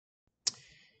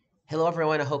Hello,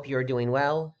 everyone. I hope you're doing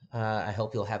well. I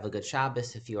hope you'll have a good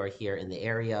Shabbos if you are here in the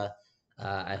area.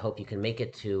 I hope you can make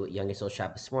it to Young Yisrael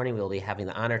Shabbos this morning. We'll be having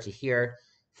the honor to hear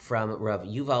from Rav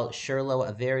Yuval Sherlow,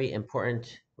 a very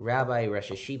important rabbi,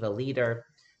 Rosh Yeshiva leader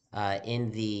in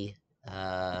the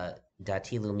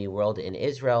Dati Lumi world in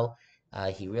Israel.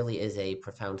 He really is a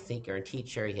profound thinker and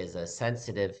teacher. He has a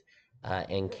sensitive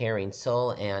and caring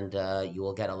soul, and you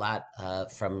will get a lot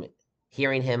from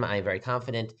hearing him. I'm very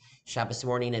confident. Shabbos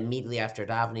morning, immediately after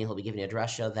davening, he'll be giving a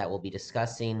drasha that will be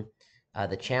discussing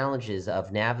the challenges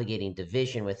of navigating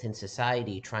division within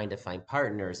society, trying to find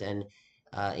partners, and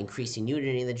increasing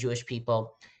unity in the Jewish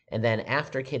people. And then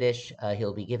after Kiddush,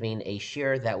 he'll be giving a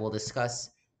shir that will discuss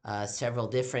several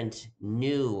different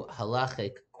new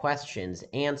halachic questions,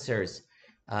 answers,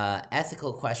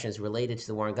 ethical questions related to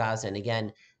the war in Gaza. And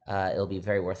again, it'll be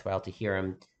very worthwhile to hear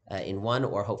him in one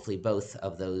or hopefully both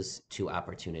of those two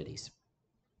opportunities.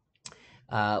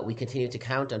 We continue to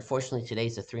count. Unfortunately,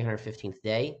 today's the 315th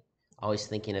day. Always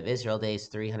thinking of Israel Days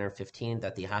 315,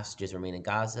 that the hostages remain in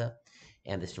Gaza,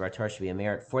 and this Torah should be a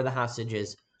merit for the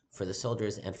hostages, for the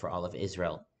soldiers, and for all of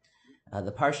Israel.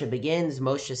 The parsha begins,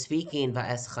 Moshe speaking,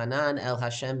 Va'eschanan el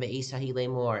Hashem be'isahi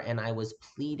lemor, and I was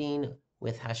pleading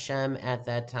with Hashem at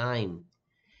that time.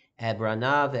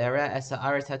 Ebrana ve'era es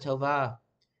ha'aretz hatovah.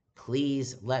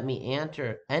 Please let me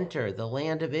enter the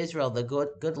land of Israel,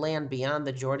 the good land beyond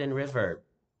the Jordan River.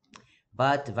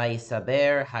 But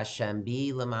Vayisaber Hashem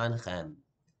bi lemanchem.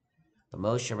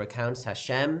 Moshe recounts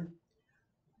Hashem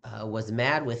was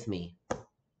mad with me.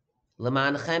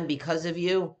 Lemanchem, because of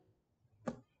you.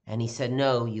 And he said,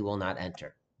 no, you will not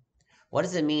enter. What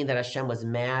does it mean that Hashem was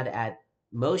mad at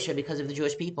Moshe because of the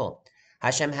Jewish people?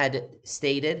 Hashem had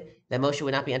stated that Moshe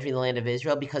would not be entering the land of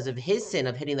Israel because of his sin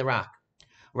of hitting the rock.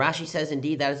 Rashi says,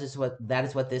 indeed, that is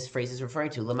what this phrase is referring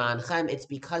to. Lemanchem, it's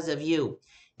because of you.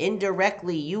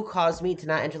 Indirectly, you caused me to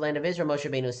not enter the land of Israel, Moshe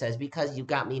Rabbeinu says, because you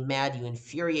got me mad, you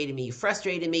infuriated me, you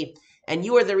frustrated me, and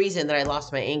you are the reason that I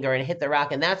lost my anger and hit the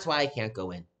rock, and that's why I can't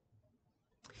go in.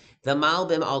 The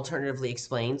Malbim alternatively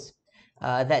explains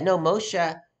that no,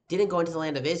 Moshe didn't go into the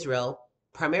land of Israel,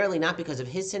 primarily not because of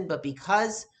his sin, but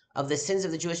because of the sins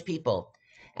of the Jewish people.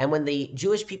 And when the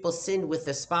Jewish people sinned with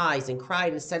the spies and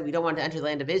cried and said, we don't want to enter the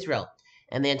land of Israel,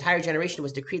 and the entire generation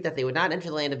was decreed that they would not enter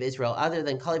the land of Israel other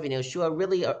than Kalev and Yoshua,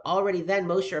 really already then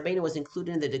Moshe Rabbeinu was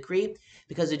included in the decree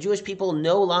because the Jewish people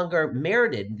no longer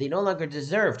merited, they no longer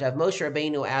deserved to have Moshe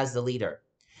Rabbeinu as the leader.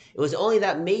 It was only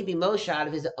that maybe Moshe, out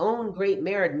of his own great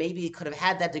merit, maybe he could have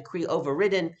had that decree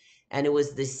overridden, and it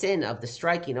was the sin of the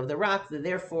striking of the rock that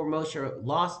therefore Moshe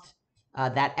lost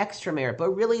that extra merit.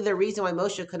 But really the reason why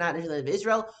Moshe could not enter the land of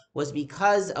Israel was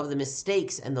because of the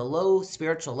mistakes and the low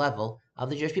spiritual level of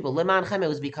the Jewish people. Lemanchem, it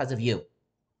was because of you.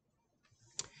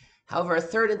 However, a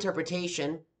third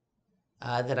interpretation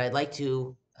that I'd like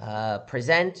to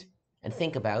present and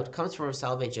think about comes from Rav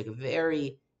Soloveitchik, a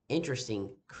very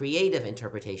interesting, creative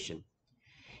interpretation.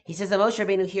 He says that Moshe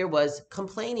Rabbeinu here was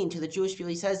complaining to the Jewish people.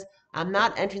 He says, I'm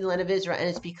not entering the land of Israel, and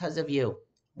it's because of you.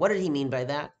 What did he mean by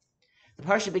that? The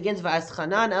parsha begins,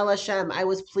 Va'eschanan el Hashem, I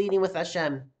was pleading with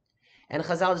Hashem. And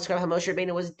Chazal describe how Moshe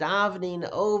Rabbeinu was davening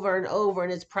over and over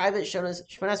in his private Shemona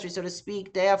Esrei, so to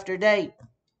speak, day after day.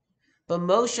 But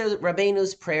Moshe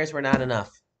Rabbeinu's prayers were not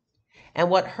enough. And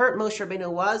what hurt Moshe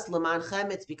Rabbeinu was, Lemanchem,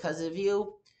 it's because of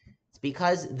you. It's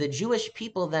because the Jewish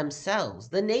people themselves,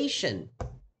 the nation,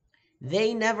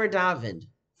 they never davened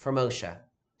for Moshe.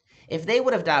 If they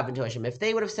would have davened to Hashem, if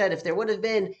they would have said, if there would have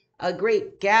been a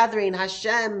great gathering,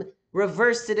 Hashem,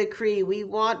 reverse the decree, we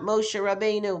want Moshe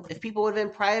Rabbeinu. If people would have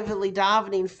been privately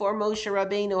davening for Moshe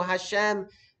Rabbeinu, Hashem,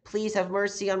 please have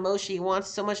mercy on Moshe. He wants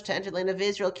so much to enter the land of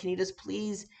Israel. Can you just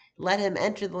please let him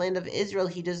enter the land of Israel?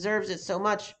 He deserves it so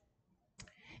much.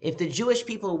 If the Jewish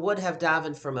people would have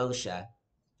davened for Moshe,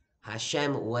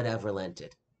 Hashem would have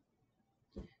relented.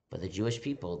 But the Jewish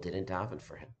people didn't daven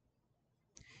for him.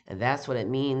 And that's what it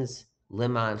means,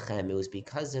 Lemanchem. It was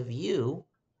because of you,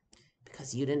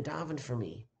 because you didn't daven for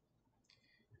me.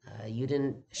 You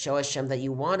didn't show Hashem that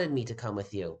you wanted me to come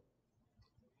with you.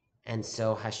 And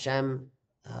so Hashem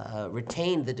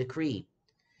retained the decree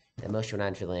that Moshe would not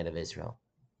enter the land of Israel.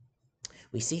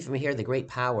 We see from here the great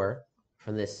power,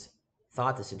 from this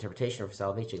thought, this interpretation of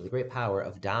salvation, the great power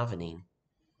of davening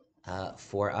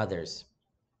for others.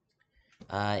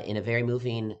 In a very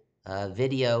moving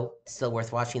video, still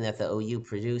worth watching, that the OU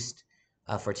produced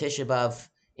for Tisha B'Av,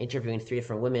 interviewing three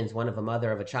different women, one of a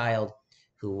mother of a child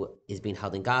who is being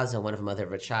held in Gaza, one of a mother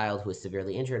of a child who is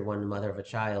severely injured, one mother of a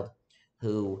child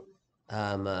who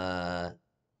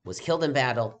was killed in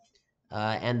battle,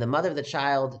 and the mother of the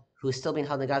child who is still being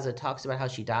held in Gaza talks about how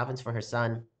she davens for her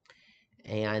son,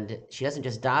 And she doesn't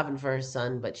just daven for her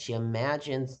son, but she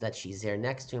imagines that she's there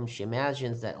next to him. She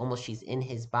imagines that almost she's in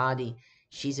his body.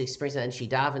 She's experiencing that, and she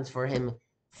davens for him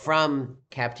from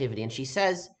captivity. And she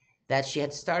says that she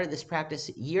had started this practice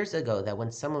years ago, that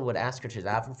when someone would ask her to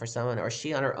daven for someone, or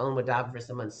she on her own would daven for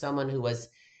someone who was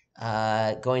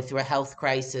going through a health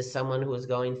crisis, someone who was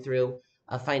going through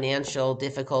a financial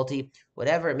difficulty,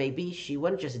 whatever it may be, she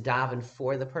wouldn't just daven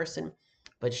for the person,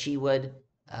 but she would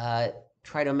uh,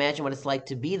 try to imagine what it's like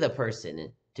to be the person,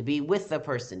 to be with the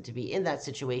person, to be in that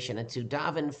situation, and to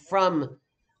daven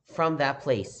from that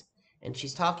place. And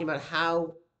she's talking about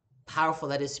how powerful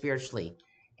that is spiritually.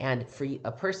 And for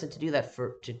a person to do that,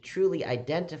 for to truly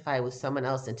identify with someone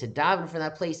else and to daven from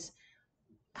that place,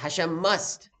 Hashem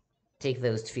must take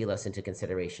those tefillos into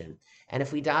consideration. And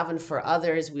if we daven for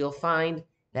others, we'll find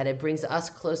that it brings us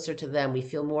closer to them. We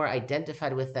feel more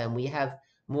identified with them. We have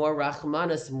more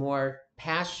rachmanas, more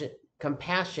passion,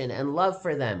 compassion, and love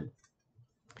for them.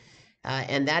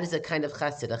 And that is a kind of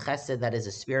chesed that is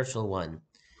a spiritual one.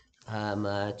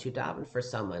 To daven for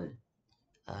someone,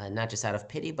 not just out of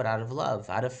pity, but out of love,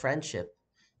 out of friendship,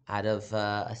 out of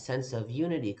a sense of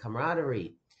unity,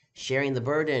 camaraderie, sharing the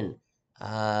burden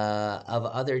of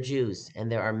other Jews.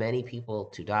 And there are many people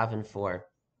to daven for,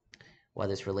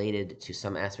 whether it's related to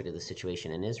some aspect of the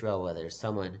situation in Israel, whether it's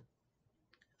someone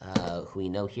who we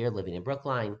know here living in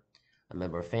Brookline, a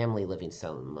member of family living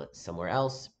somewhere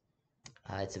else.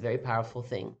 It's a very powerful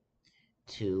thing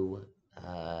to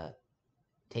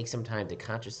take some time to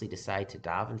consciously decide to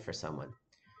daven for someone.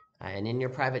 And in your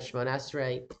private Shemona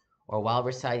Esrei, or while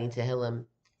reciting Tehillim,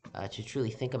 to truly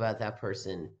think about that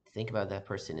person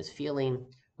is feeling,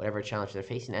 whatever challenge they're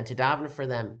facing, and to daven for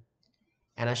them.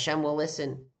 And Hashem will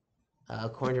listen.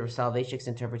 According to Salvation's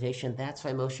interpretation, that's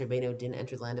why Moshe Rabbeinu didn't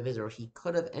enter the land of Israel. He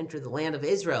could have entered the land of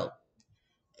Israel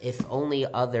if only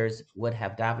others would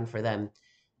have davened for them.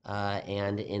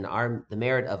 And in the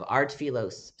merit of our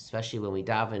tefillos, especially when we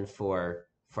daven for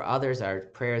others, our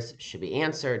prayers should be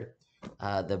answered.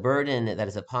 The burden that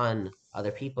is upon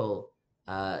other people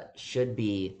should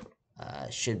be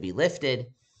lifted,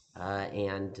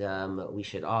 and we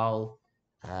should all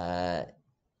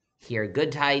hear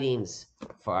good tidings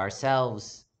for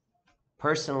ourselves,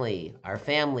 personally, our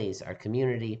families, our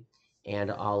community, and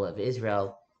all of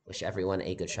Israel. Wish everyone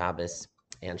a good Shabbos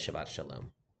and Shabbat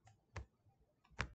Shalom.